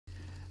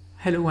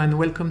Hello and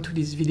welcome to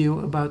this video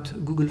about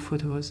Google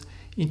Photos.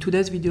 In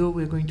today's video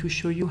we're going to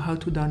show you how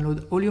to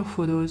download all your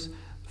photos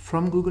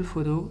from Google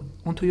Photo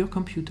onto your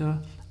computer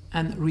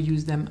and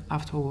reuse them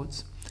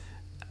afterwards.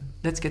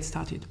 Let's get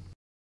started.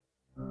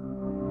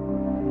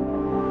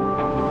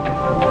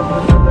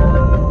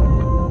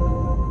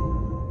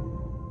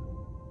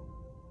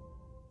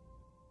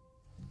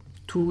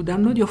 To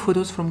download your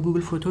photos from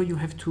Google Photo, you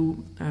have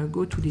to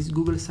go to this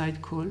Google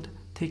site called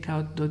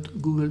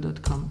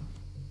takeout.google.com.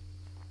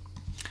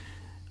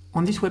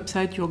 On this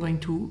website, you're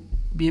going to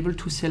be able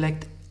to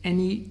select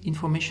any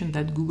information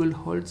that Google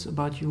holds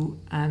about you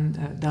and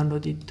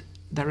download it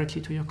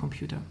directly to your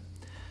computer.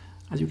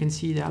 As you can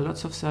see, there are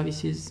lots of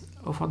services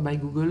offered by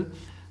Google.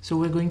 So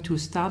we're going to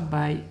start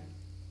by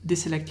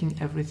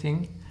deselecting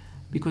everything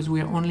because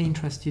we are only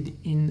interested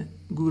in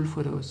Google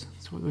Photos.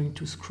 So we're going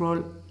to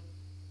scroll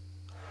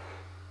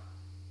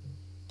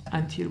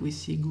until we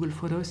see Google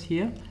Photos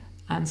here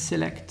and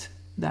select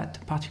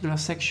that particular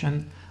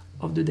section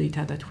of the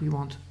data that we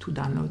want to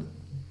download.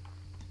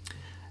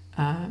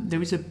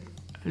 There is a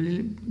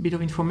little bit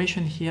of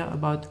information here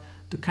about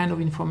the kind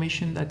of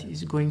information that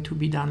is going to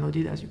be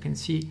downloaded. As you can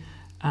see,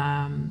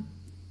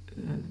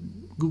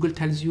 Google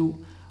tells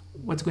you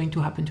what's going to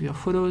happen to your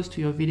photos,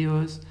 to your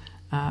videos,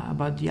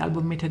 about the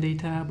album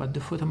metadata, about the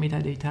photo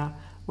metadata,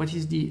 what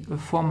is the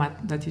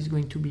format that is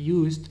going to be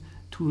used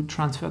to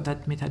transfer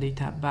that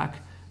metadata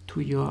back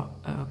to your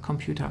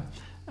computer.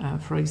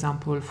 For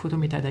example, photo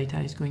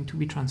metadata is going to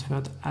be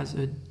transferred as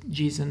a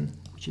JSON,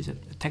 which is a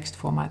text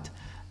format,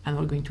 and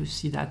we're going to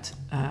see that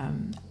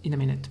in a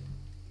minute.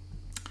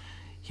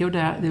 Here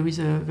there is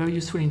a very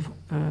useful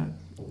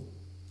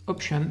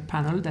option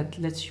panel that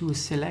lets you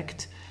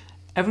select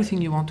everything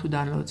you want to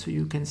download. So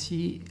you can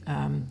see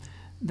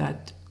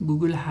that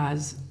Google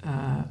has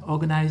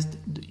organized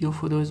your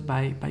photos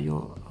by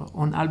your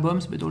own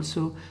albums, but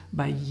also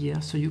by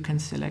year. So you can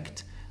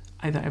select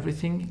either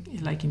everything,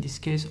 like in this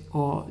case,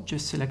 or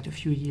just select a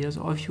few years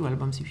or a few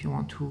albums if you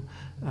want to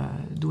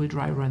do a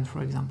dry run,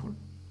 for example.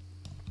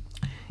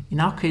 In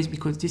our case,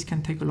 because this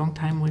can take a long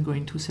time, we're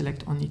going to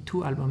select only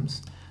 2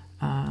 albums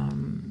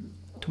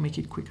to make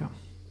it quicker.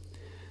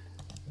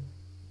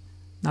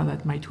 Now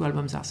that my 2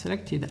 albums are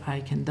selected, I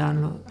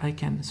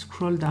can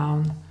scroll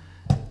down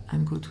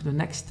and go to the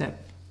next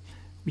step,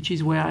 which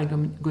is where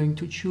I'm going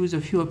to choose a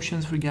few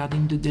options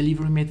regarding the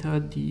delivery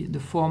method, the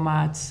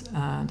formats,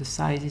 the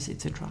sizes,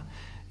 etc.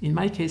 In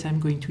my case, I'm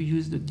going to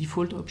use the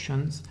default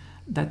options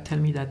that tell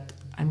me that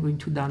I'm going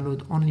to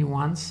download only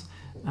once.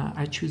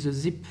 I choose a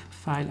zip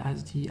file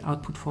as the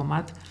output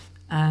format,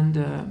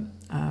 and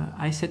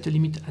I set a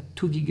limit at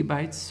 2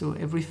 GB, so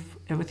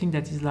everything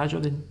that is larger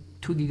than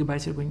 2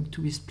 GB are going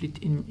to be split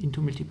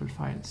into multiple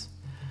files.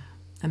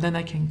 And then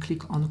I can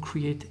click on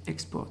Create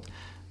Export.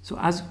 So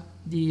as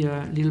the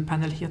little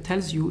panel here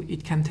tells you,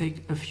 it can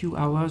take a few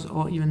hours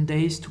or even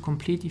days to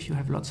complete if you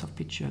have lots of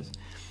pictures.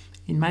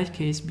 In my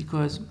case,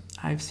 because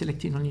I've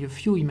selected only a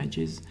few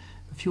images,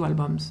 a few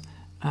albums,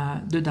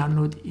 the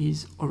download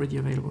is already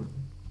available.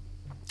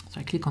 So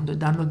I click on the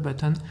download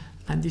button,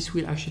 and this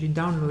will actually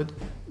download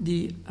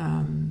the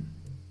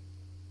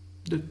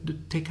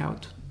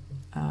takeout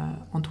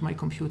onto my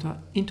computer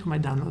into my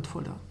download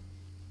folder.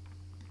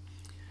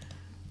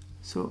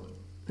 So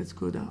let's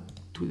go down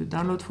to the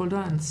download folder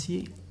and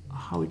see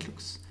how it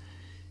looks.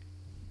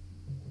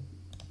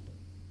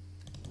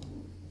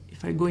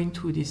 If I go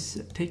into this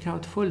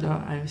takeout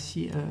folder, I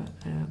see a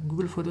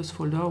Google Photos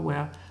folder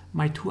where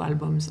my 2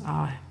 albums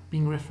are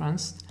being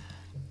referenced,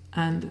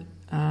 and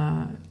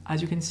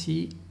as you can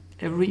see,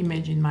 every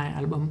image in my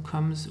album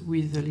comes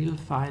with a little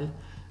file,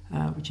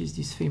 which is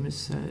this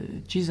famous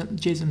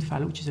JSON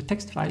file, which is a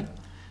text file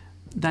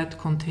that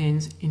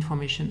contains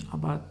information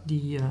about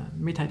the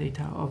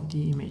metadata of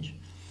the image.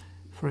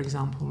 For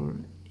example,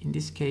 in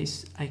this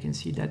case, I can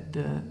see that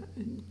the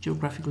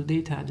geographical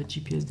data, the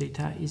GPS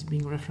data, is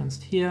being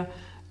referenced here.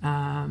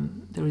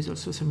 There is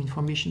also some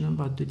information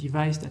about the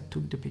device that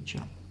took the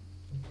picture.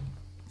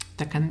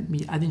 There can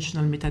be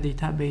additional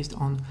metadata based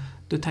on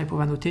the type of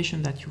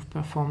annotation that you've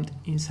performed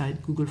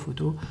inside Google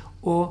Photo,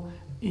 or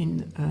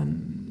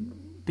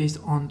based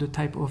on the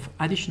type of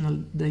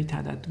additional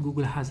data that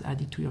Google has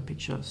added to your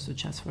pictures,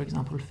 such as, for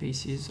example,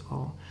 faces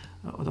or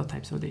other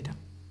types of data.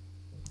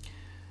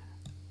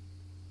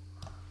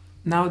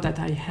 Now that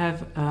I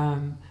have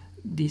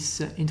this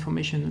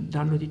information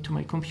downloaded to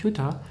my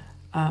computer,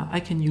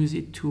 I can use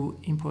it to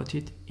import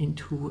it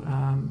into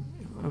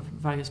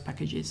various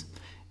packages.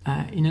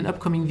 In an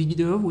upcoming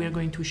video, we are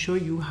going to show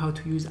you how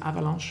to use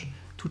Avalanche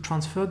to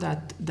transfer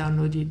that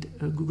downloaded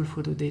Google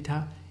Photo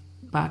data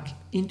back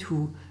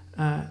into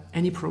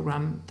any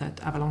program that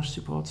Avalanche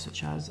supports,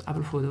 such as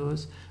Apple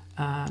Photos,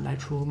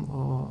 Lightroom,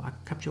 or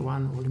Capture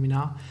One, or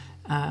Luminar,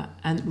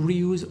 and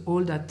reuse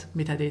all that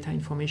metadata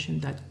information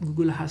that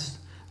Google has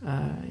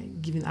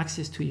given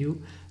access to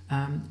you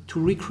to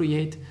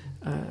recreate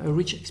a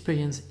rich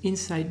experience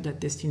inside that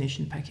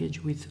destination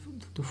package with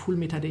the full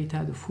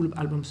metadata, the full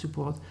album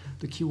support,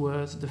 the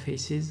keywords, the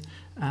faces,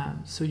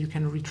 so you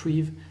can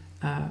retrieve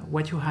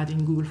what you had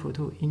in Google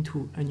Photo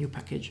into a new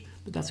package.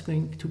 But that's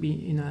going to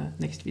be in a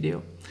next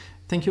video.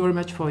 Thank you very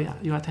much for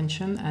your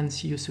attention, and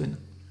see you soon.